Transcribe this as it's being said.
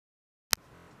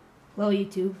Hello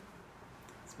YouTube.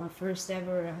 It's my first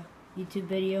ever YouTube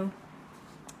video.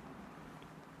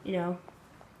 You know,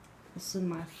 this is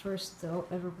my first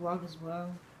ever vlog as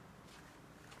well.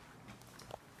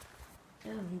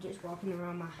 Yeah, I'm just walking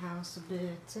around my house a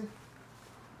bit. It's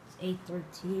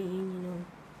 8:13, you know.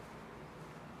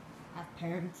 I have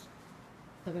parents,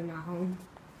 but they're not home.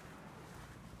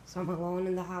 So I'm alone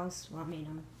in the house. Well, I mean,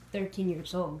 I'm 13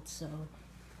 years old, so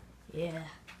yeah.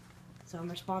 So I'm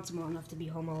responsible enough to be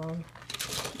home alone.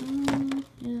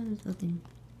 Yeah,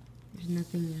 there's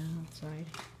nothing outside.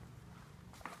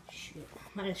 Shit.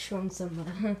 Might have shown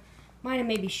some, might have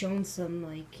maybe shown some,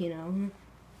 like, you know,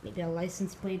 maybe a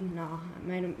license plate. No,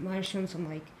 might have shown some,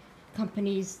 like,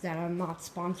 companies that I'm not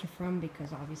sponsored from,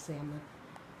 because obviously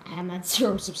I'm at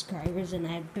 0 subscribers, and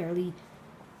I barely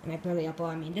upload.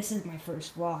 I mean, this is my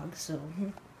first vlog, so,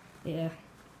 yeah.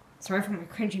 Sorry for my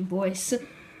cringy voice.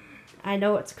 I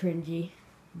know it's cringy,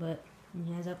 but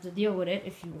you guys have to deal with it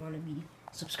if you want to be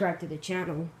subscribed to the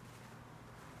channel.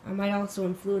 I might also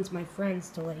influence my friends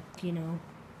to, like, you know,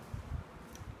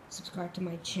 subscribe to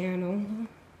my channel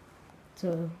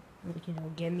to, like, you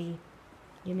know, get me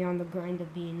on the grind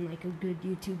of being, like, a good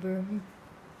YouTuber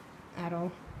at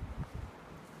all.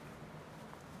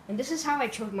 And this is how I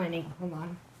chose my name. Hold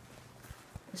on.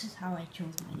 This is how I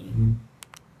chose my name.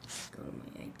 Go to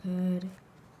my iPad.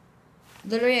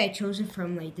 Literally, I chose it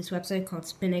from, like, this website called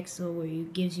SpinXL, where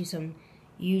it gives you some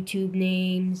YouTube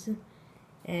names.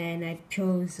 And I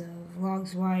chose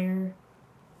Vlogswire.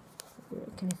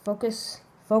 Can I focus?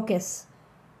 Focus.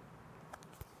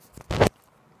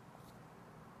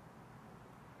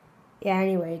 Yeah,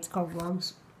 anyway, it's called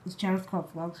Vlogs. This channel's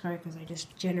called Vlogswire because I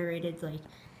just generated, like,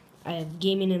 I have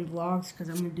gaming and vlogs because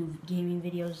I'm going to do gaming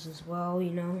videos as well,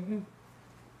 you know.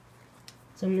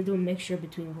 So I'm going to do a mixture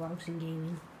between vlogs and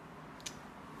gaming.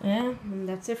 Yeah, and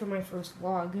that's it for my first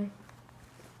vlog.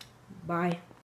 Bye.